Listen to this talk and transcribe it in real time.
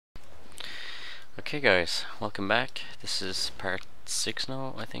Okay guys, welcome back. This is part 6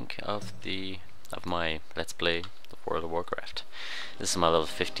 now, I think, of my Let's Play of World of Warcraft. This is my level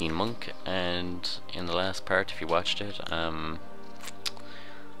 15 monk, and in the last part, if you watched it, I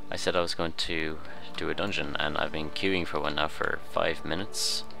said I was going to do a dungeon, and I've been queuing for one now for 5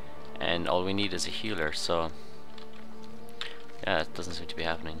 minutes, and all we need is a healer, so yeah, it doesn't seem to be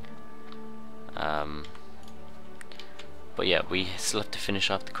happening. But yeah, we still have to finish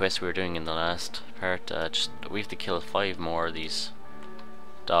off the quest we were doing in the last part. We have to kill 5 more of these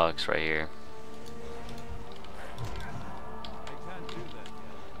dogs right here.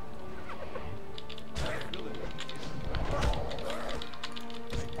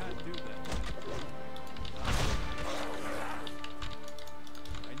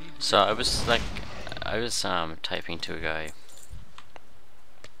 So I was typing to a guy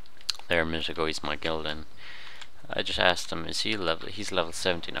there a minute ago. He's my guild, and I just asked him, is he level? He's level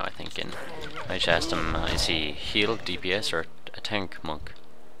 70 now, I think. And I just asked him, is he heal, DPS, or a tank monk?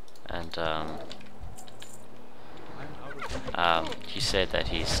 And he said that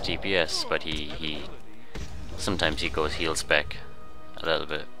he's DPS, but he sometimes he goes heal spec a little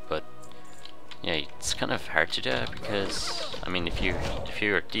bit. But yeah, it's kind of hard to do because I mean, if you're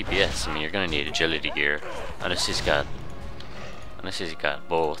DPS, I mean, you're gonna need agility gear, unless he's got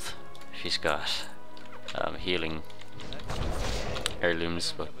both. If he's got healing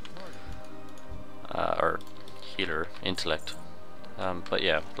heirlooms, but or healer intellect. But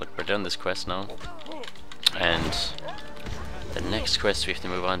yeah, look, we're done this quest now, and the next quest we have to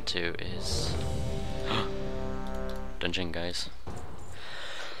move on to is dungeon, guys.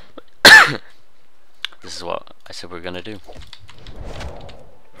 This is what I said we're gonna do.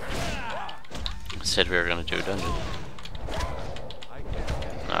 I said we were gonna do a dungeon.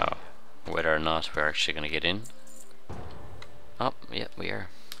 Now, whether or not we're actually gonna get in. Oh, yeah, we are.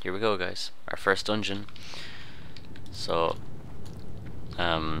 Here we go, guys. Our first dungeon. So,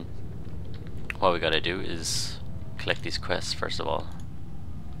 what we gotta do is collect these quests first of all,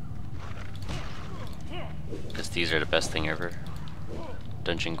 because these are the best thing ever.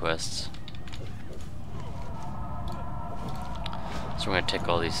 Dungeon quests. So we're gonna take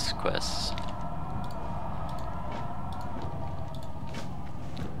all these quests.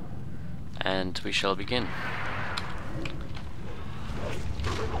 And we shall begin.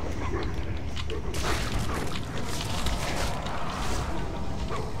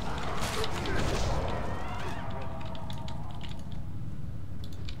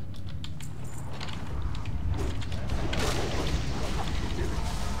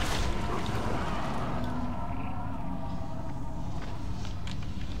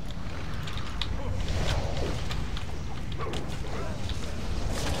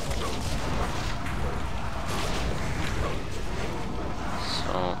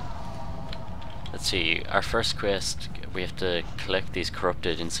 Let's see, our first quest, we have to collect these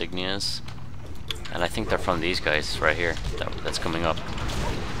corrupted insignias, and I think they're from these guys right here that's coming up.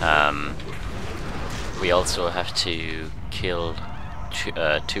 We also have to kill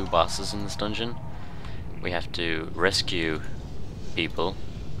 2 bosses in this dungeon. We have to rescue people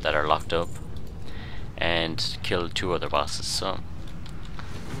that are locked up and kill 2 other bosses, so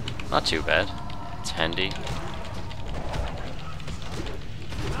not too bad. It's handy.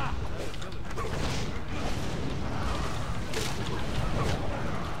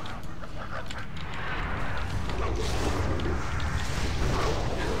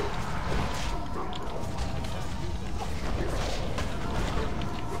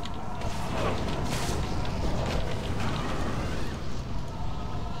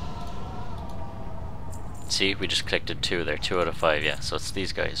 See, we just collected 2 there, 2 out of 5, yeah, so it's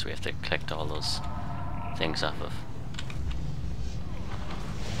these guys we have to collect all those things off of.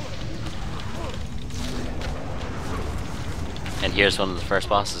 And here's one of the first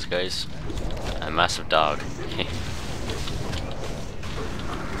bosses, guys. A massive dog.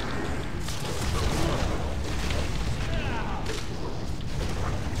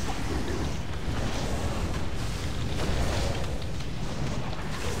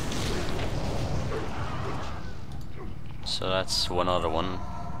 So that's 1 out of 1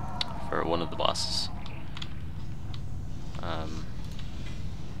 for one of the bosses. Oh,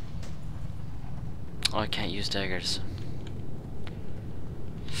 I can't use daggers.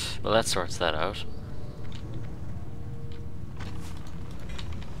 Well, that sorts that out.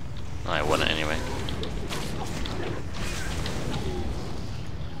 I won it anyway.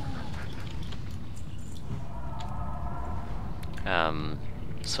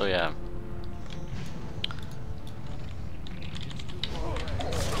 So yeah.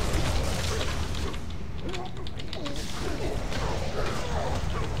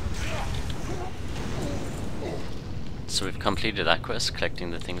 So we've completed that quest,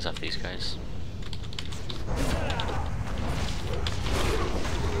 collecting the things off these guys.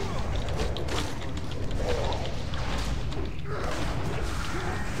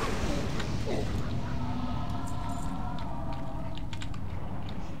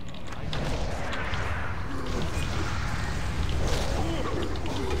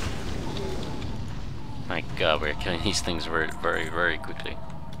 My god, we're killing these things very, very, very quickly.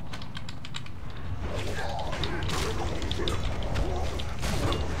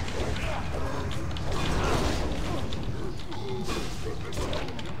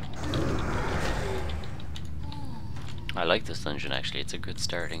 I like this dungeon actually, it's a good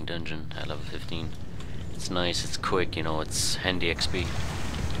starting dungeon at level 15. It's nice, it's quick, you know, it's handy XP.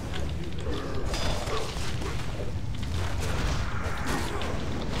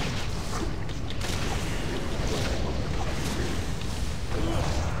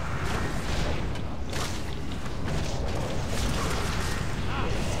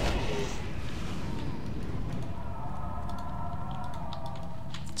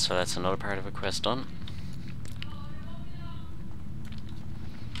 So that's another part of a quest done.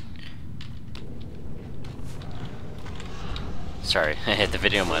 Sorry, the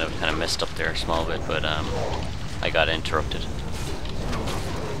video might have kind of messed up there a small bit, but I got interrupted.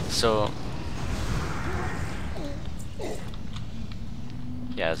 So,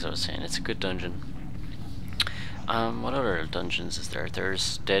 yeah, as I was saying, it's a good dungeon. What other dungeons is there?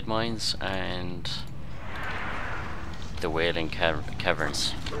 There's Dead Mines and the Wailing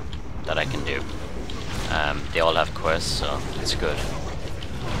Caverns that I can do. They all have quests, so it's good.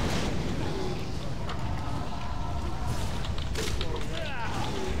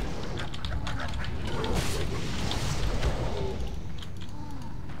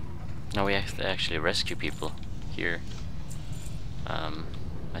 Now we have to actually rescue people here.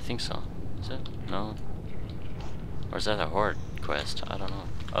 I think so. Is it? No? Or is that a horde quest? I don't know.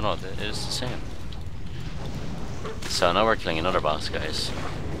 Oh no, it is the same. So now we're killing another boss, guys.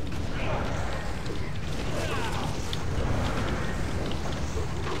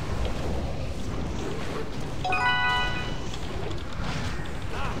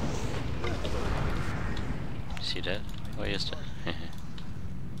 Is he dead? Oh, he is dead.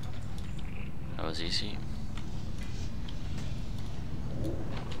 That was easy.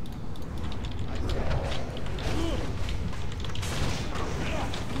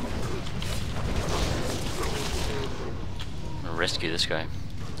 Rescue this guy.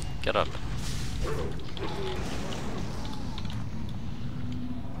 Get up.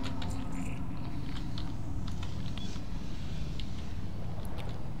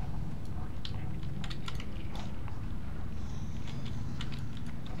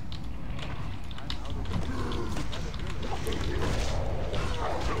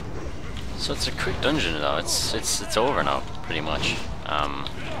 So it's a quick dungeon though. It's over now, pretty much.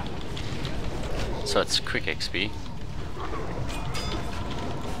 So it's quick XP.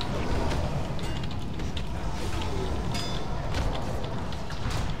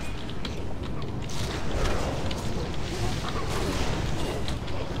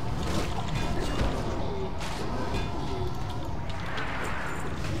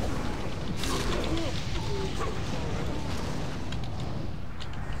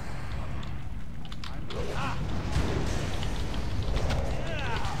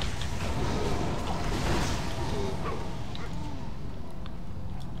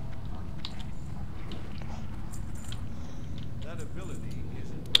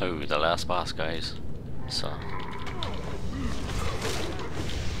 Oh, the last boss, guys. So,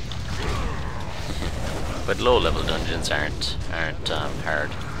 but low-level dungeons aren't hard.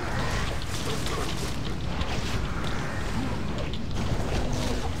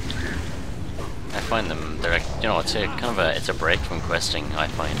 I find them they're, you know, it's a kind of it's a break from questing. I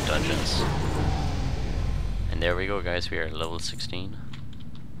find dungeons. And there we go, guys. We are level 16,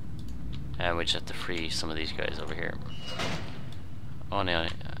 and we just have to free some of these guys over here. I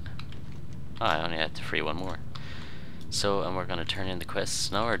only had to free one more. So, and we're gonna turn in the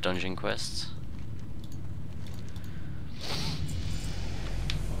quests now, our dungeon quests.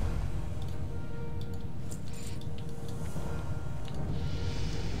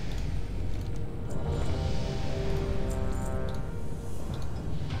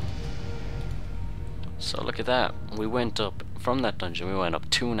 So look at that. We went up from that dungeon. We went up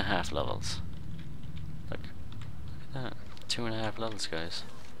 2.5 levels. Look at that. 2.5 levels, guys.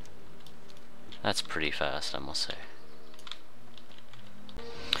 That's pretty fast, I must say.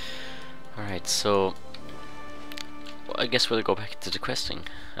 Alright, so I guess we'll go back to the questing.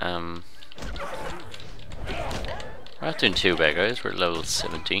 We're not doing too bad, guys. We're at level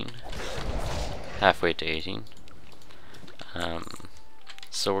 17, halfway to 18. Um,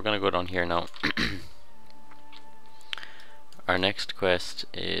 so we're gonna go down here now. Our next quest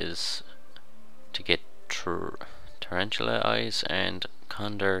is to get tarantula eyes and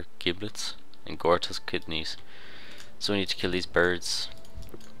condor giblets and gortus kidneys. So we need to kill these birds,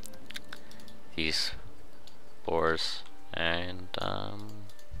 these boars, and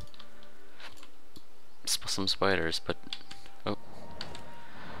some spiders, but oh,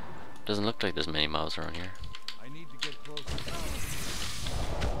 doesn't look like there's many mobs around here. I need to get closer. I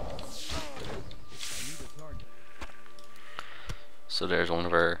need a target. So there's one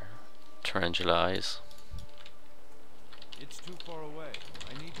of our tarantula eyes. It's too far away.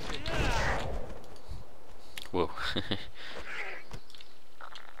 I need to get closer. Whoa.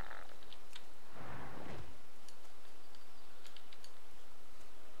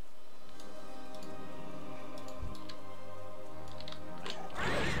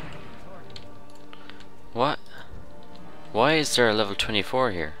 What? Why is there a level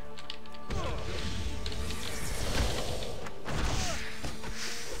 24 here?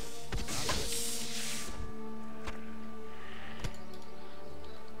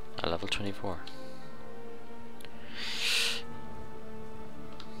 A level 24.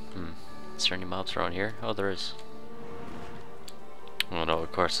 Is there any mobs around here? Oh, there is. Oh no,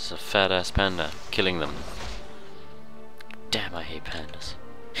 of course, it's a fat ass panda killing them. Damn, I hate pandas.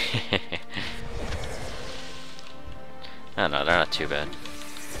 Oh no, they're not too bad.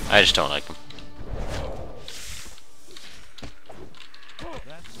 I just don't like them.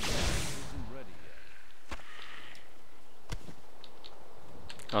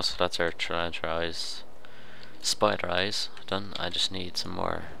 Oh, so that's our tarantula eyes. Spider eyes done. I just need some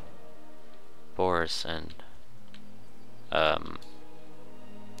more boars and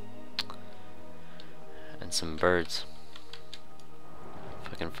some birds,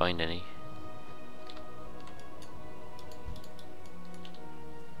 if I can find any.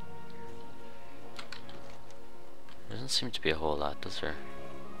 There doesn't seem to be a whole lot, does there?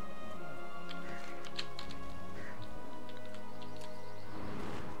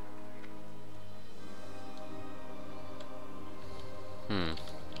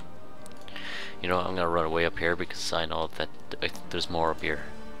 You know what, I'm gonna run away up here because I know that there's more up here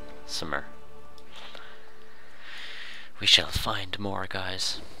somewhere. We shall find more,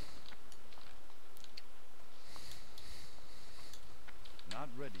 guys. Not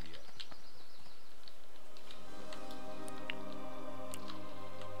ready yet.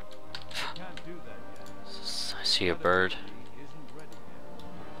 I can't do that yet. I see a bird. Isn't ready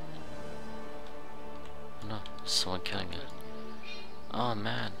yet. No, there's someone killing it. Oh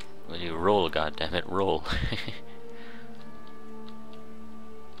man. Will you roll, goddammit, roll.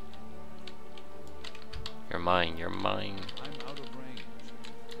 You're mine, you're mine. I'm out of range.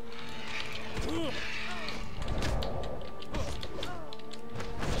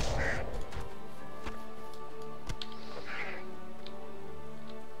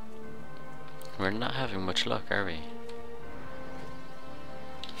 We're not having much luck, are we?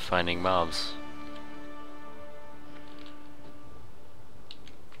 Finding mobs.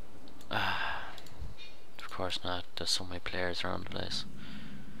 Of course not, there's so many players around the place.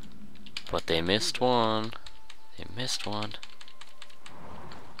 But they missed one. They missed one.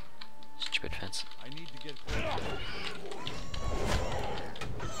 Stupid fence. I need to get closer.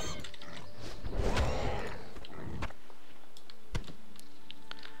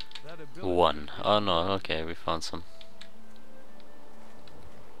 That ability. One. Oh no, okay, we found some.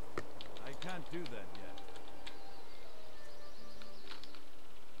 I can't do that yet.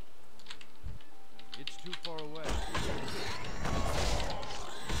 It's too far away.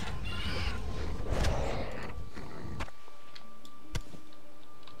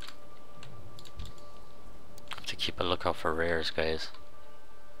 Have to keep a lookout for rares, guys.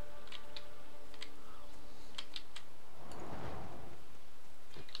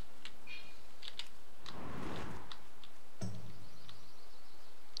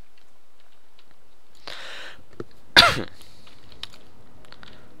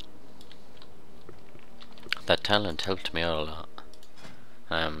 That talent helped me out a lot.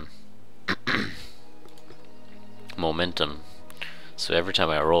 Momentum. So every time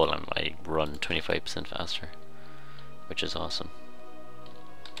I roll, I run 25% faster, which is awesome.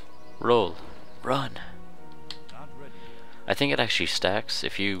 Roll, run. Not ready yet. I think it actually stacks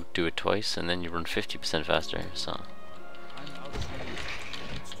if you do it twice, and then you run 50% faster. So I'm out of range.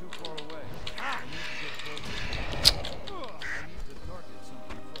 It's too far away. I need to get closer. I need to target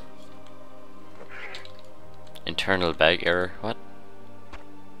something first. internal bag error. What?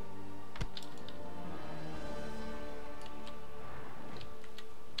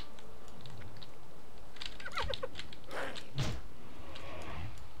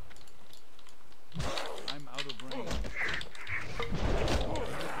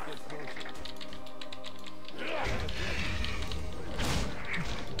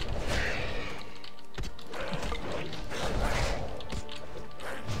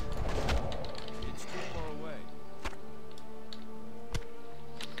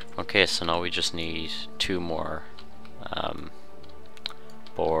 Okay, so now we just need 2 more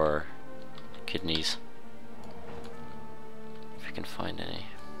boar kidneys. If you can find any.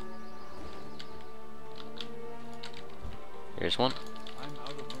 Here's one. I'm out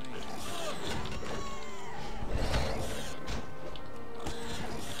of range.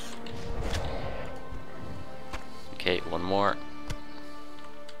 Okay, one more.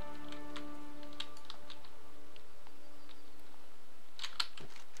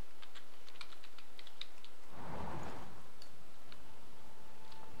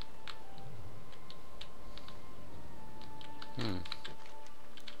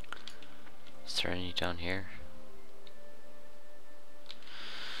 Is there any down here?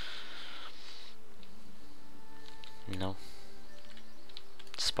 No.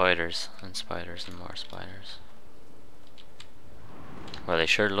 Spiders and spiders and more spiders. Well, they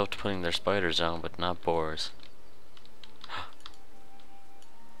sure loved putting their spiders down, but not boars.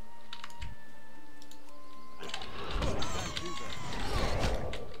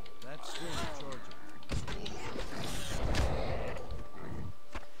 That's still recharging.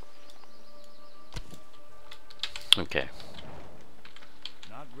 Okay,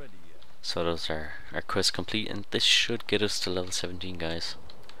 Not ready yet. so those are our quests complete, and this should get us to level 17, guys.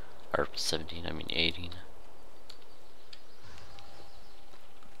 Or 17, I mean 18.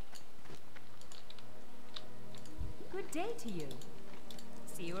 Good day to you.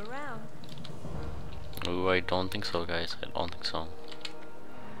 See you around. Ooh, I don't think so, guys. I don't think so.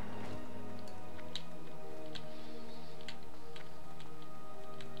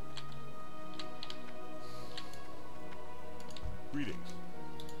 Greetings.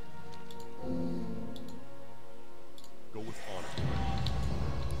 Go with honor.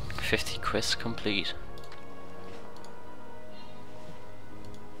 50 quests complete.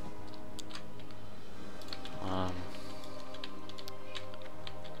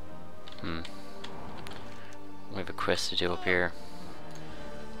 We have a quest to do up here.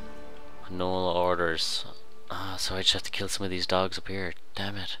 Null orders. Ah, so I just have to kill some of these dogs up here.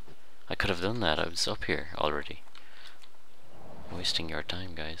 Damn it. I could have done that. I was up here already. Wasting your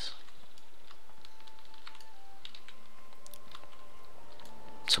time, guys.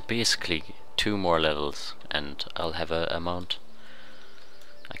 So basically, 2 more levels and I'll have a mount.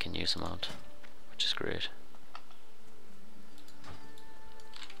 I can use a mount, which is great.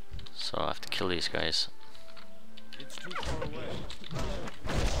 So I have to kill these guys. It's too far away.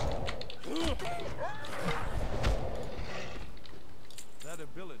 That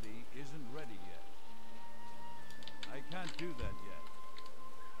ability isn't ready yet. I can't do that yet.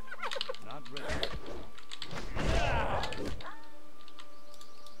 Not ready.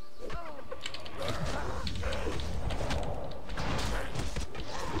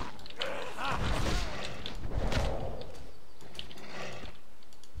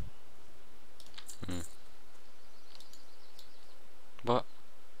 What?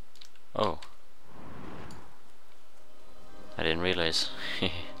 Oh. I didn't realize.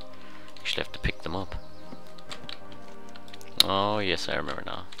 Actually have to pick them up. Oh yes, I remember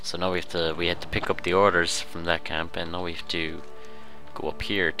now. So now we had to pick up the orders from that camp, and now we have to go up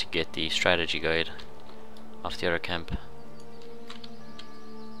here to get the strategy guide off the other camp.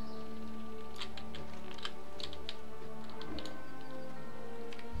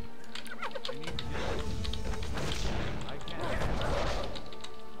 I need to get I can't.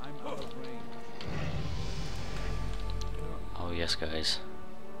 I'm out of range. Oh yes, guys.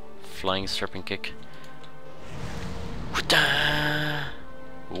 Flying serpent kick. What the?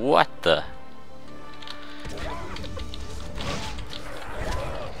 What the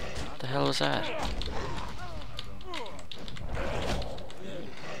hell was that?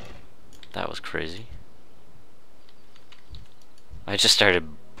 That was crazy. I just started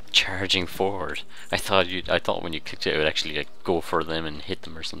charging forward. I thought when you clicked it would actually like go for them and hit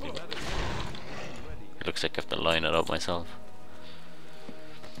them or something. It looks like I have to line it up myself.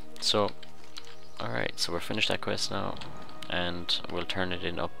 So, alright, so we're finished that quest now, and we'll turn it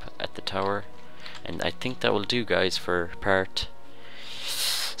in up at the tower. And I think that will do, guys, for part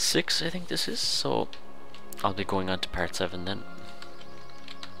 6, I think this is. So, I'll be going on to part 7 then.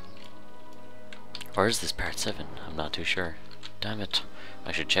 Or is this part 7? I'm not too sure. Damn it.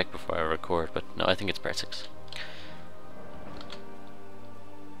 I should check before I record, but no, I think it's part 6.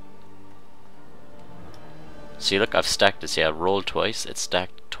 See, look, I've stacked it. See, I rolled twice, it's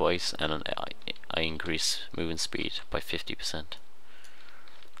stacked twice, and I increase movement speed by 50%.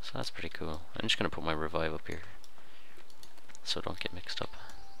 So that's pretty cool. I'm just gonna put my revive up here, so don't get mixed up.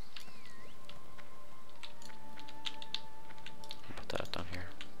 Put that down here.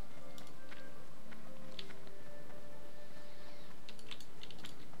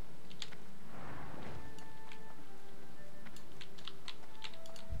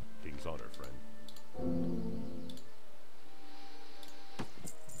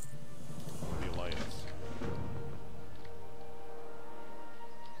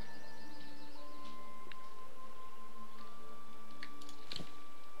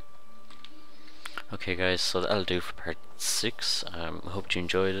 Okay guys, so that'll do for part 6. Hope you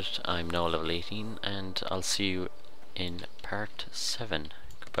enjoyed it. I'm now level 18 and I'll see you in part 7.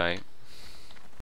 Goodbye.